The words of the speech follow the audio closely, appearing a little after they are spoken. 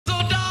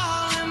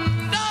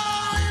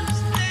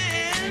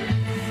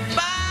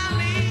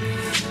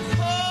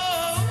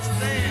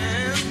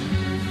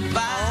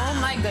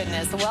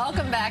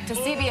Welcome back to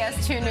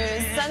CBS 2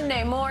 News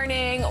Sunday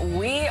morning.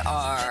 We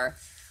are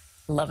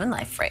loving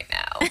life right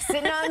now.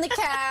 Sitting on the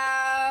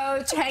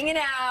couch, hanging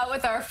out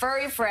with our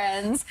furry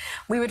friends.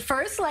 We would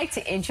first like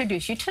to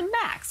introduce you to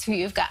Max, who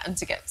you've gotten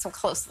to get some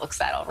close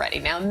looks at already.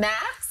 Now,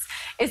 Max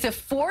is a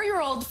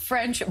 4-year-old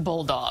French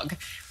bulldog.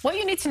 What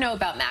you need to know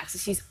about Max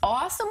is he's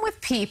awesome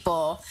with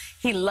people,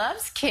 he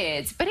loves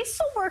kids, but he's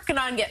still working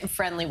on getting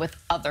friendly with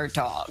other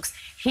dogs.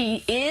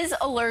 He is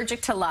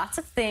allergic to lots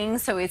of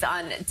things, so he's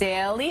on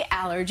daily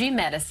allergy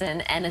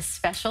medicine and a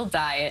special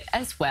diet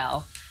as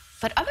well.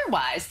 But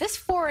otherwise, this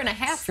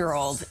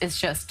 4-and-a-half-year-old is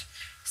just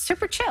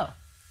super chill.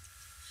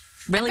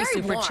 Really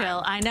super warm.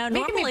 chill. I know.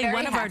 Making Normally,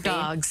 one of our happy.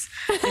 dogs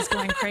is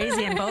going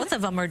crazy, and both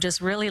of them are just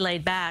really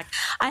laid back.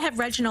 I have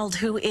Reginald,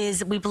 who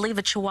is, we believe,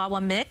 a Chihuahua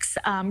mix.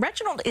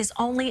 Reginald is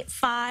only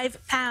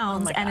 5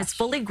 pounds, and it's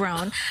fully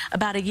grown,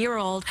 about a year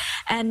old,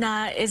 and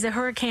is a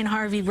Hurricane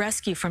Harvey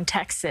rescue from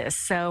Texas.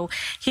 So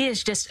he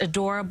is just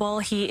adorable.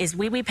 He is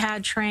wee-wee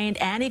pad trained,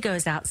 and he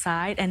goes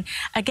outside. And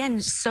again,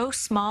 so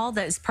small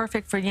that it's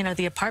perfect for, you know,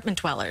 the apartment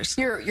dwellers.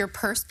 Your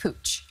purse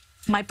pooch.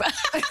 My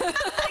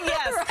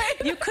yes, right?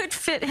 You could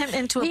fit him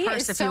into a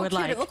purse if you would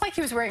like. It looked like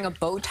he was wearing a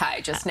bow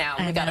tie just now.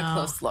 We got a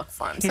close look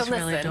for him. He's so listen,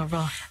 really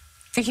adorable.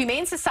 The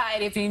Humane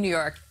Society of New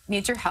York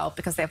needs your help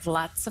because they have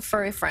lots of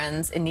furry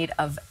friends in need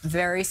of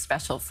very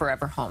special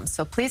forever homes.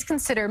 So please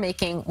consider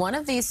making one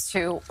of these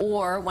two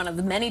or one of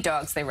the many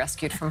dogs they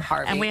rescued from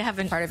Harvey. And we have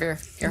part of your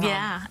home.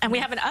 Yeah, and we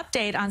have an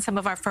update on some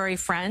of our furry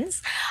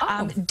friends.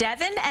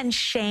 Devin and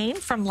Shane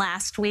from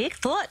last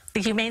week. Look,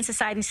 the Humane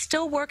Society is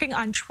still working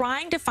on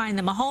trying to find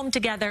them a home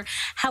together.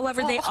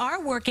 However, they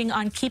are working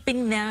on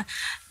keeping the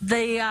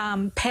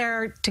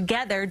pair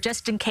together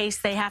just in case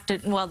they have to,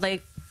 well,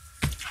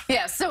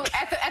 Yeah, so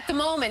at the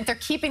moment, they're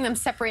keeping them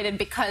separated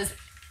because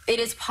it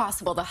is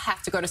possible they'll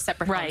have to go to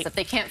separate homes if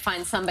they can't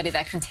find somebody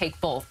that can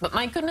take both. But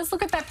my goodness,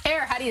 look at that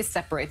pair. How do you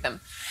separate them?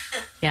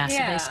 Yeah, so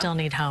they still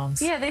need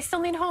homes. Yeah, they still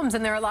need homes,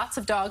 and there are lots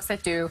of dogs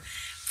that do,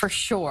 for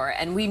sure.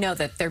 And we know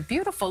that they're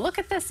beautiful. Look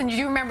at this. And do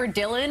you remember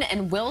Dylan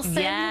and Wilson?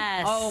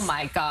 Yes. Oh,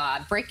 my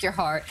God. Break your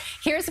heart.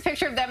 Here's a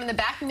picture of them in the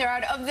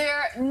backyard of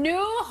their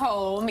new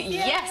home. Yay.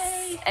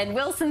 Yes. And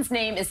Wilson's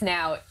name is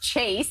now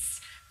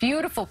Chase.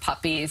 Beautiful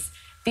puppies.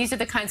 These are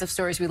the kinds of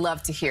stories we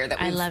love to hear that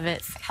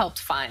we've helped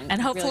find.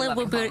 And hopefully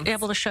we'll be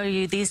able to show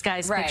you these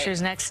guys' pictures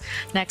next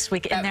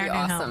week in their new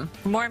home.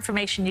 For more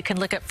information, you can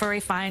look at Furry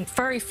Friend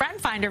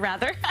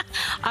Finder,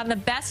 on the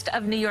Best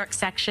of New York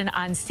section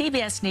on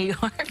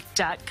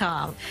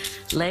CBSNewYork.com.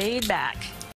 Laid back.